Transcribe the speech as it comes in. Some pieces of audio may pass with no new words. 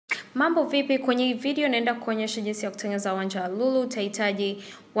Mambo vipi, kwenye hii video naenda kuonyesha jinsi ya kutengeneza wanja wa Lulu. Utahitaji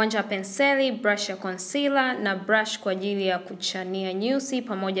wanja penseli, brush ya concealer na brush kwa ajili ya kuchania nyusi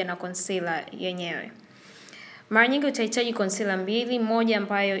pamoja na concealer yenyewe. Mara nyingi utahitaji concealer mbili, moja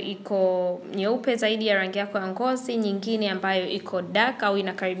ambayo iko nyeupe zaidi ya rangi yako ya ngozi, nyingine ambayo iko dark au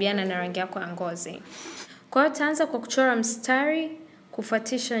inakaribiana na rangi yako ya ngozi. Kwa hiyo utaanza kwa kuchora mstari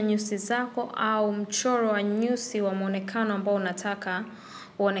kufuatisha nyusi zako au mchoro wa nyusi wa muonekano ambao unataka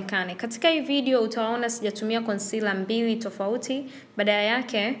uonekane. Katika hii video utaona sijatumia concealer mbili tofauti, badala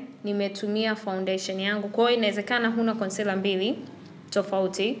yake nimetumia foundation yangu. Kwa hiyo inawezekana huna concealer mbili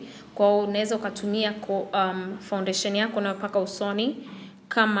tofauti, kwa hiyo unaweza ukatumia foundation yako unayopaka usoni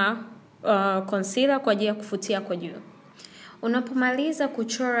kama concealer kwa ajili ya kufutia kwa juu. Unapomaliza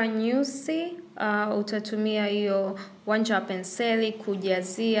kuchora nyusi, utatumia hiyo wanja wa penseli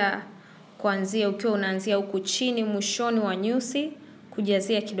kujazia kuanzia ukiwa unaanzia huku chini mwishoni wa nyusi,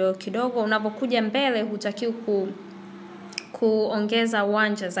 kujazia kidogo kidogo. Unapokuja mbele hutakiwi kuongeza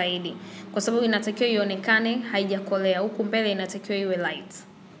wanja zaidi, kwa sababu inatakiwa ionekane haijakolea. Huku mbele inatakiwa iwe light.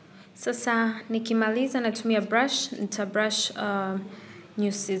 Sasa nikimaliza natumia brush, nitabrush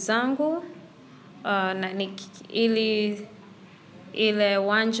nyusi zangu ili ile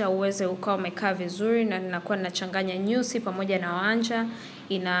wanja uweze ukawa umekaa vizuri, na ninakuwa ninachanganya nyusi pamoja na wanja,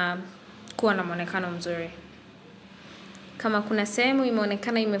 inakuwa na muonekano mzuri. Kama kuna sehemu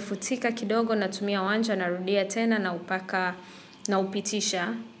imeonekana imefutika kidogo, natumia wanja, narudia tena na upaka na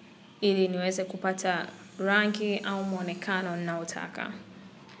upitisha ili niweze kupata rangi au muonekano ninaotaka.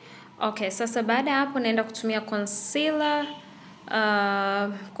 Okay, sasa baada ya hapo naenda kutumia concealer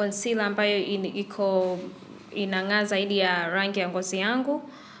ambayo inang'aa zaidi ya rangi ya ngozi yangu.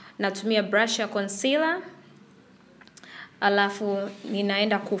 Natumia brush ya concealer, alafu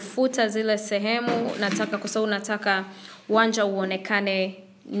ninaenda kufuta zile sehemu nataka, kwa sababu nataka wanja uonekane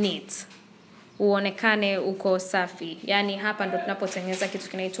neat, uonekane uko safi. Yani hapa ndo tunapotengeneza kitu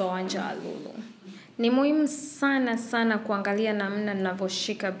kinaitwa wanja wa Lulu. Ni muhimu sana kuangalia namna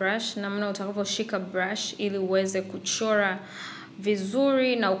ninavyoshika brush, namna utakavyoshika brush ili uweze kuchora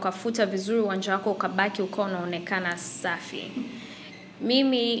vizuri na ukafuta vizuri wanja wako ukabaki ukawa unaonekana safi.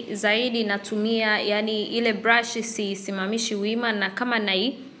 Mimi zaidi natumia, yani ile brush sisimamishi wima, na kama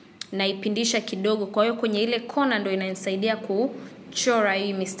naipindisha kidogo, kwa hiyo kwenye ile kona ndo inanisaidia kuchora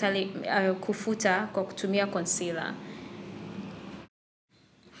hii mistari, kufuta kwa kutumia concealer.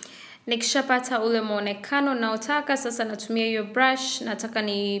 Nikishapata ule muonekano naotaka, sasa natumia hiyo brush, nataka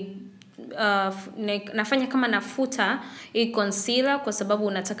nafanya kama nafuta hii concealer kwa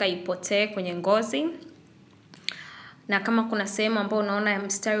sababu nataka ipotee kwenye ngozi. Na kama kuna sehemu ambayo unaona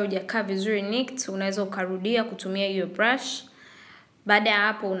mstari hujakaa vizuri neat, unaweza ukarudia kutumia hiyo brush. Baada ya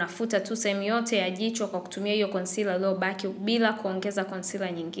hapo unafuta tu sehemu yote ya jicho kwa kutumia hiyo concealer iliyobaki bila kuongeza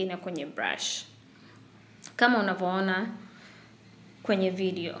concealer nyingine kwenye brush, kama unavyoona kwenye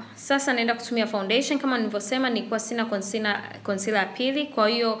video. Sasa naenda kutumia foundation. Kama nilivyosema, nilikuwa sina concealer ya pili. Kwa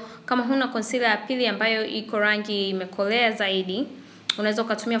hiyo kama huna concealer ya pili ambayo iko rangi imekolea zaidi, unaweza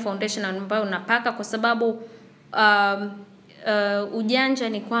ukatumia foundation ambayo unapaka, kwa sababu ujanja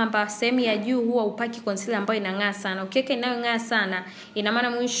ni kwamba sehemu ya juu huwa upaki concealer ambayo inang'aa sana. Ukiweka inayong'aa sana, ina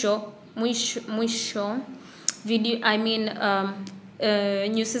maana mwisho video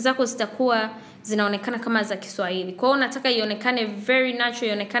nyusi zako zitakuwa zinaonekana kama za Kiswahili. Kwa hiyo nataka ionekane very natural,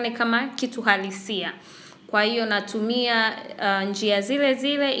 ionekane kama kitu halisia. Kwa hiyo natumia njia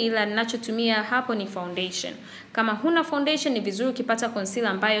zile, ila ninachotumia hapo ni foundation. Kama huna foundation, ni vizuri ukipata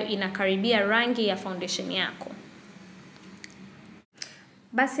concealer ambayo inakaribia rangi ya foundation yako.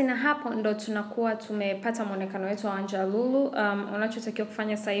 Basi na hapo ndo tunakuwa tumepata muonekano wetu wa wanja Lulu. Unachotakiwa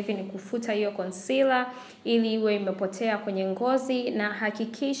kufanya sasa hivi ni kufuta hiyo concealer ili iwe imepotea kwenye ngozi, na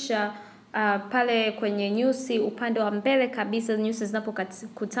hakikisha pale kwenye nyusi upande wa mbele kabisa, nyusi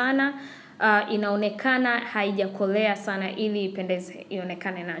zinapokutana inaonekana haijakolea sana ili ipendeze,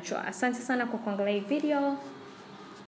 ionekane natural. Asante sana kwa kuangalia hii video.